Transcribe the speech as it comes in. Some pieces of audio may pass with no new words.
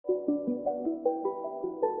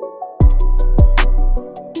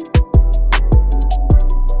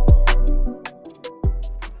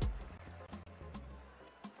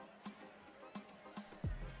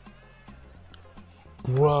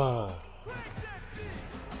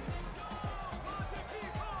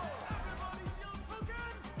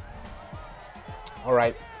All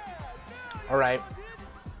right. All right.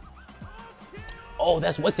 Oh,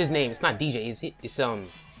 that's what's his name? It's not DJ. It's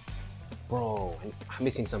bro. I'm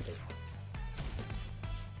missing something.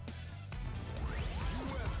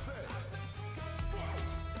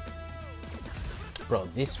 Bro,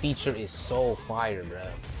 this feature is so fire, bro.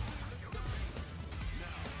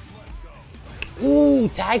 Ooh,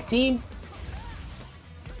 tag team.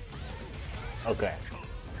 Okay.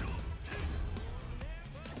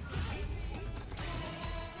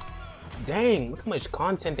 Dang, look how much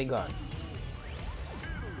content they got.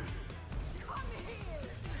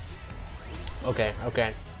 Okay,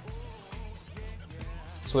 okay.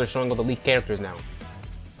 So they're showing all the leaked characters now.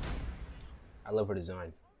 I love her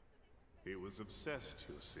design. He was obsessed,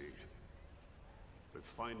 you see, with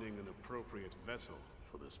finding an appropriate vessel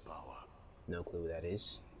for this power. No clue who that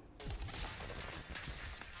is.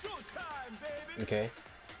 Showtime, baby! Okay.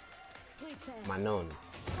 Manon.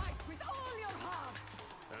 Fight with all your heart.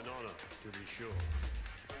 An honor, to be sure.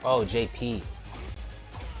 Oh, JP.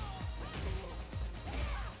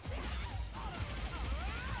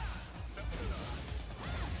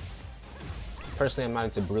 Personally, I'm not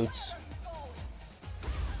into brutes.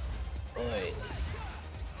 Oi.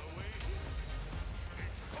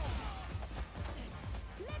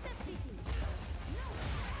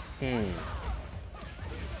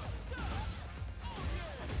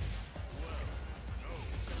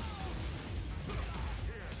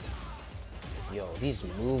 Yo, these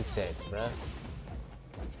movesets, bruh.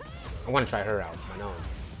 I want to try her out. I know.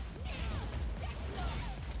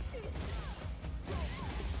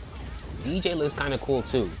 DJ looks kind of cool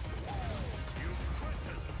too.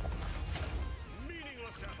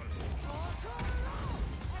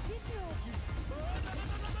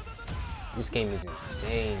 This game is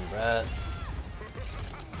insane, bruh.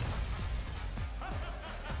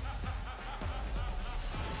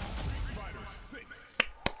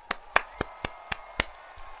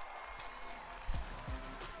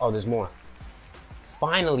 Oh, there's more.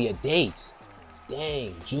 Finally, a date.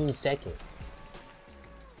 Dang, June 2nd.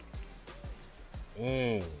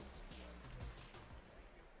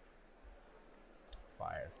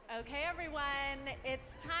 Fire. Okay, everyone,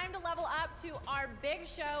 it's time to level up to our big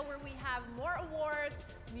show where we have more awards,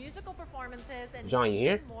 musical performances, and John, you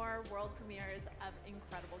here? more world premieres of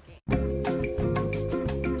incredible games.